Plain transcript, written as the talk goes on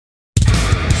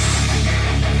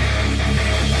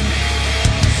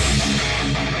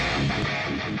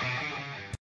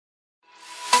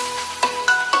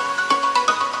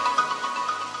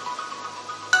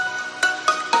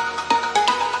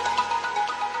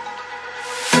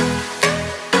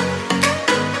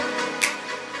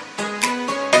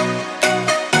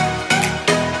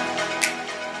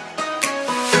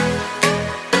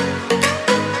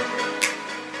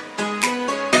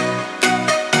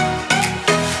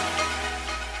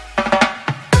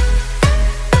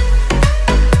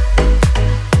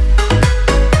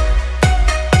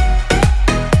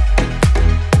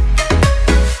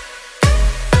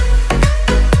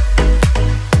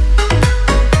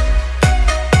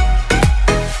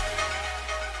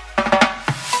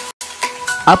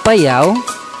APAYAO,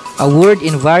 a word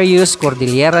in various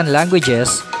Cordilleran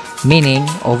languages meaning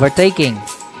overtaking,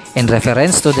 in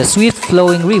reference to the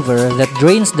swift-flowing river that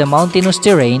drains the mountainous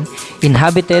terrain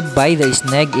inhabited by the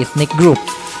Isneg ethnic group.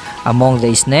 Among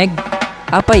the Isneg,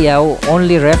 APAYAO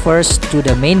only refers to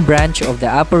the main branch of the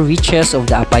upper reaches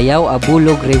of the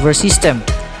Apayao-Abulog river system,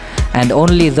 and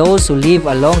only those who live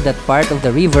along that part of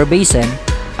the river basin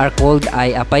are called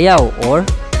APAYAO or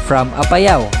from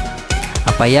Apayao.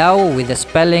 Apayao, with the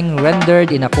spelling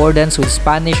rendered in accordance with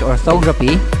Spanish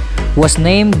orthography, was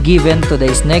named given to the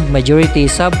Isneg majority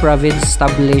sub-province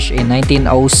established in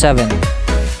 1907.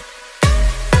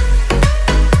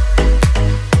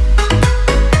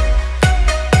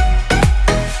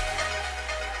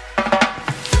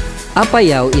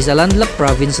 Apayao is a landlocked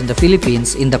province in the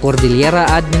Philippines in the Cordillera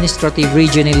Administrative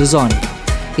Region in Luzon.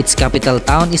 Its capital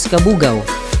town is Cabugao.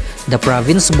 The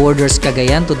province borders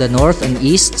Cagayan to the north and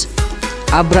east,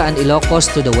 Abra and Ilocos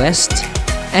to the west,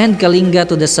 and Kalinga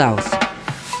to the south.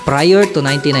 Prior to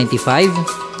 1995,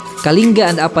 Kalinga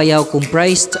and Apayao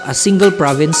comprised a single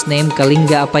province named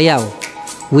Kalinga-Apayao,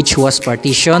 which was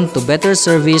partitioned to better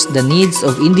service the needs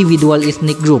of individual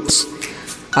ethnic groups.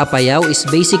 Apayao is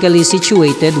basically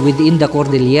situated within the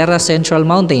Cordillera Central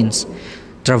Mountains.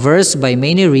 Traversed by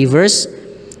many rivers,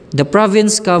 the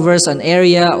province covers an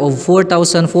area of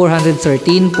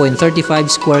 4,413.35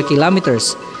 square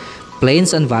kilometers.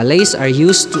 Plains and valleys are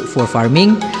used for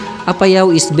farming. Apayao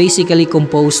is basically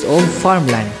composed of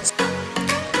farmlands.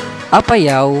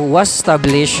 Apayao was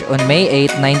established on May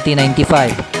 8,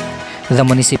 1995. The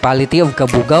municipality of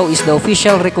Cabugao is the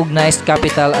official recognized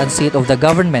capital and seat of the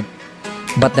government,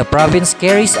 but the province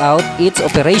carries out its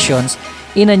operations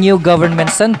in a new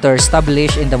government center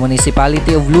established in the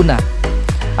municipality of Luna.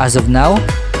 As of now,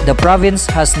 the province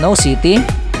has no city,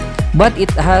 but it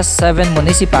has 7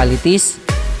 municipalities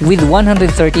with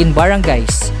 113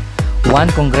 barangays,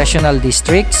 1 congressional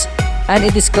districts, and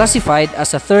it is classified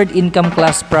as a third income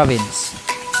class province.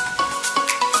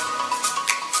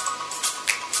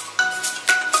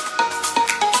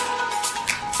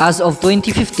 As of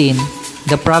 2015,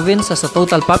 the province has a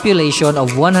total population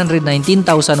of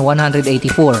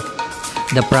 119,184.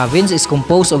 The province is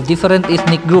composed of different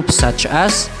ethnic groups such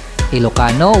as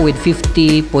Ilocano with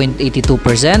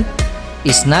 50.82%,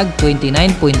 Isnag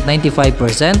 29.95%,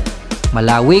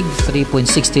 Malawig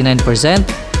 3.69%,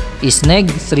 Isneg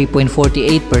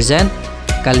 3.48%,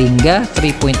 Kalinga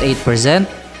 3.8%,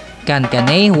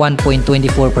 Kankanay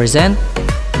 1.24%,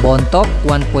 Bontoc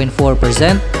 1.4%,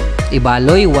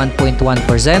 Ibaloy 1.1%.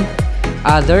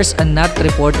 Others and not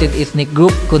reported ethnic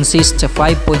group consists of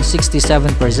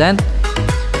 5.67%.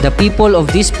 The people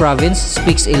of this province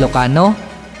speaks Ilocano,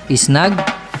 Isnag,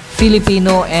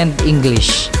 Filipino, and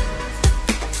English.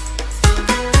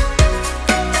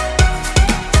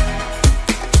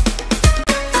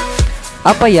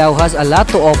 Apayao has a lot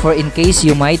to offer in case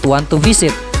you might want to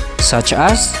visit, such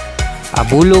as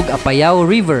Abulog Apayao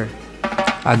River,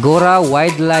 Agora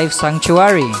Wildlife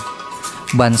Sanctuary,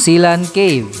 Bansilan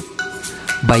Cave,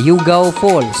 Bayugao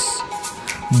Falls,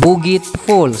 Bugit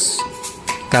Falls,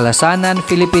 Kalasanan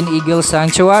Philippine Eagle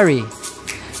Sanctuary,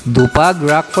 Dupag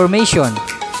Rock Formation,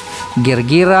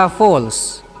 Girgira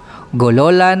Falls,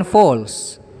 Gololan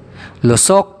Falls,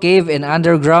 Losok Cave and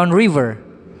Underground River,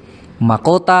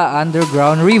 Makota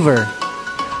Underground River,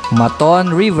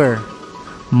 Maton River,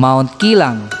 Mount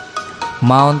Kilang,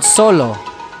 Mount Solo,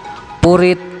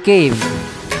 Purit Cave.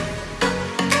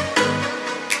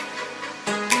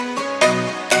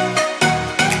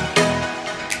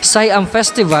 Siam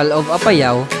Festival of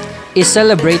Apayao is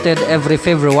celebrated every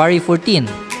February 14.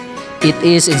 It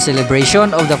is in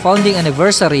celebration of the founding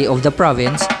anniversary of the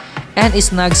province and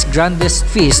Isnag's grandest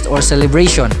feast or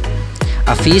celebration.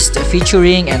 A feast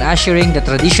featuring and ushering the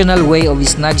traditional way of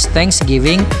Isnag's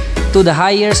Thanksgiving to the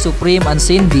higher supreme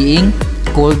unseen being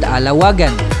called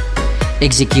Alawagan,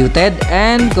 executed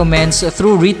and commenced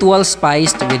through rituals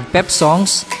spiced with pep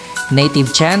songs,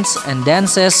 native chants, and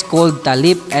dances called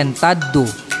Talip and Taddu.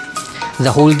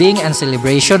 The holding and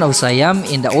celebration of Siam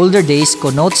in the older days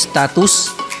connotes status.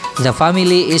 The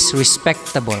family is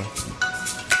respectable.